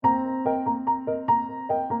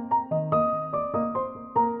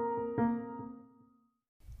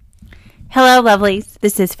Hello, lovelies.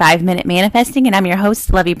 This is 5 Minute Manifesting, and I'm your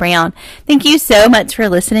host, Lovey Brown. Thank you so much for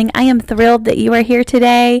listening. I am thrilled that you are here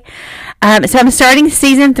today. So I'm starting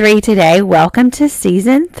season 3 today. Welcome to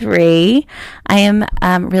season 3. I am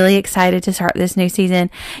really excited to start this new season.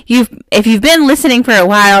 If you've been listening for a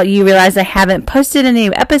while, you realize I haven't posted a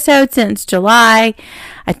new episode since July.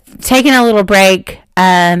 I've taken a little break.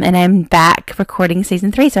 And I'm back recording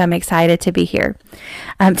season 3, so I'm excited to be here.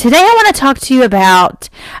 Today I want to talk to you about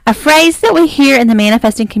a phrase that we hear in the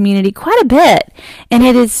manifesting community quite a bit, and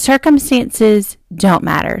it is circumstances don't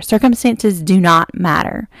matter. Circumstances do not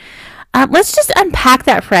matter. Let's just unpack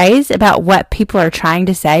that phrase about what people are trying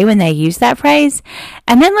to say when they use that phrase,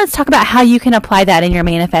 and then let's talk about how you can apply that in your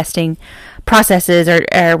manifesting processes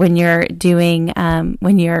or when you're doing,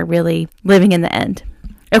 when you're really living in the end.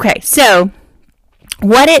 Okay, so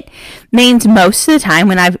what it means most of the time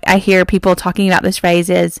when I hear people talking about this phrase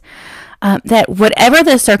is that whatever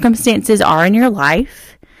the circumstances are in your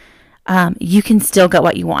life, you can still get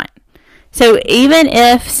what you want. So even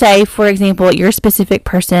if, say, for example, your specific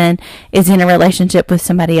person is in a relationship with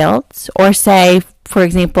somebody else, or say, for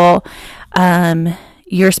example,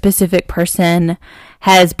 your specific person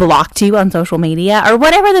has blocked you on social media, or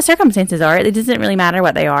whatever the circumstances are, it doesn't really matter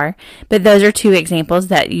what they are, but those are two examples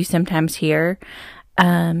that you sometimes hear.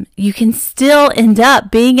 You can still end up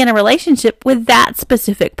being in a relationship with that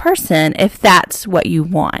specific person if that's what you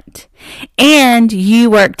want. And you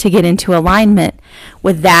work to get into alignment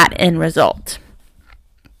with that end result.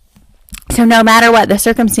 So no matter what the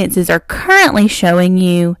circumstances are currently showing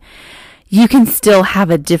you, you can still have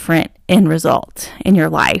a different end result in your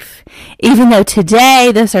life, even though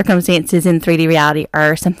today the circumstances in 3D reality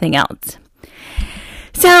are something else.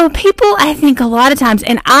 So people, I think a lot of times,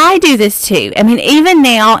 and I do this too. I mean, even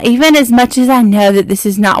now, even as much as I know that this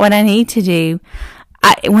is not what I need to do,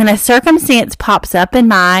 when a circumstance pops up in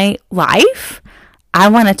my life, I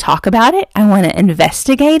want to talk about it. I want to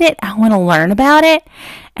investigate it. I want to learn about it.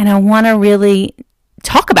 And I want to really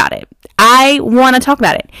talk about it. I want to talk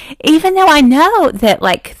about it. Even though I know that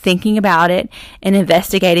like thinking about it and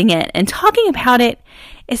investigating it and talking about it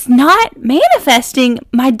is not manifesting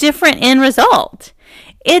my different end result.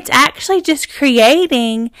 It's actually just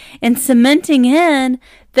creating and cementing in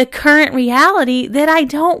the current reality that I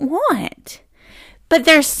don't want. But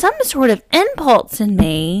there's some sort of impulse in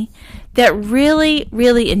me that really,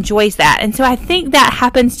 really enjoys that. And so I think that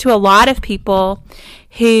happens to a lot of people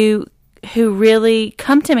who really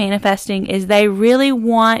come to manifesting is they really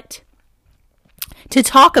want to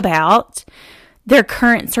talk about their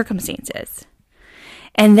current circumstances.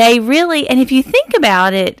 And they really, and if you think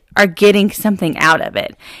about it, are getting something out of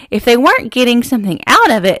it. If they weren't getting something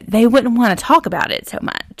out of it, they wouldn't want to talk about it so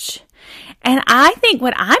much. And I think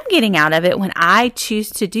what I'm getting out of it when I choose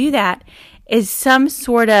to do that is some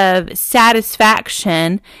sort of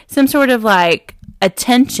satisfaction, some sort of like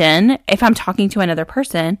attention, if I'm talking to another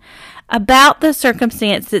person, about the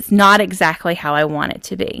circumstance that's not exactly how I want it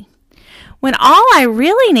to be. When all I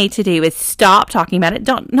really need to do is stop talking about it,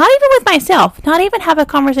 not even with myself, not even have a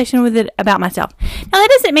conversation with it about myself. Now, that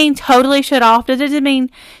doesn't mean totally shut off. That doesn't mean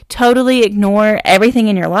totally ignore everything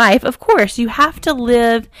in your life. Of course, you have to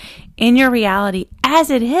live in your reality as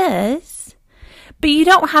it is, but you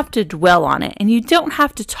don't have to dwell on it, and you don't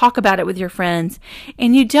have to talk about it with your friends,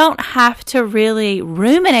 and you don't have to really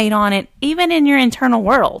ruminate on it, even in your internal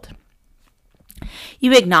world.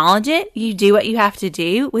 You acknowledge it, you do what you have to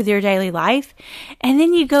do with your daily life, and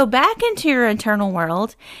then you go back into your internal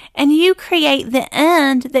world and you create the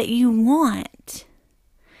end that you want.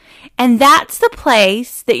 And that's the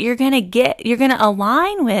place that you're going to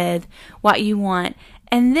align with what you want.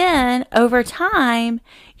 And then over time,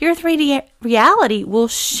 your 3D reality will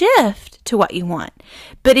shift to what you want.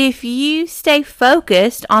 But if you stay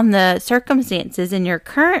focused on the circumstances in your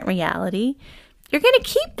current reality, you're going to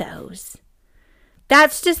keep those.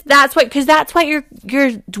 That's what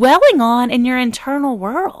you're dwelling on in your internal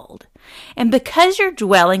world. And because you're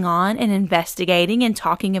dwelling on and investigating and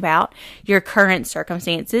talking about your current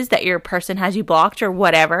circumstances that your person has you blocked or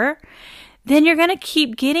whatever, then you're going to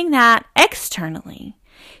keep getting that externally.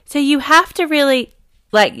 So you have to really,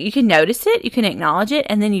 you can notice it, you can acknowledge it,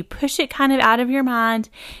 and then you push it kind of out of your mind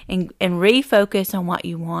and refocus on what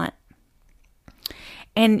you want.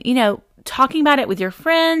 And, talking about it with your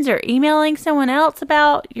friends or emailing someone else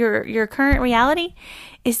about your current reality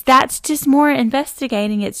that's just more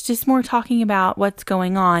investigating. It's just more talking about what's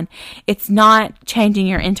going on. It's not changing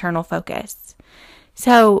your internal focus.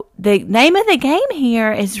 So the name of the game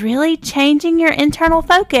here is really changing your internal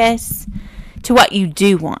focus to what you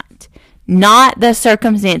do want, not the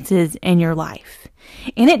circumstances in your life.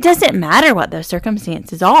 And it doesn't matter what those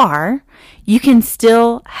circumstances are. You can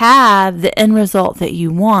still have the end result that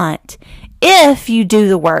you want if you do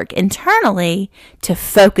the work internally to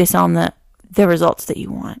focus on the results that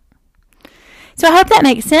you want. So I hope that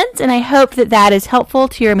makes sense, and I hope that that is helpful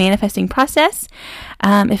to your manifesting process.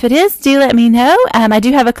 If it is, do let me know. I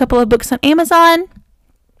do have a couple of books on Amazon,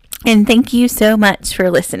 and thank you so much for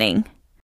listening.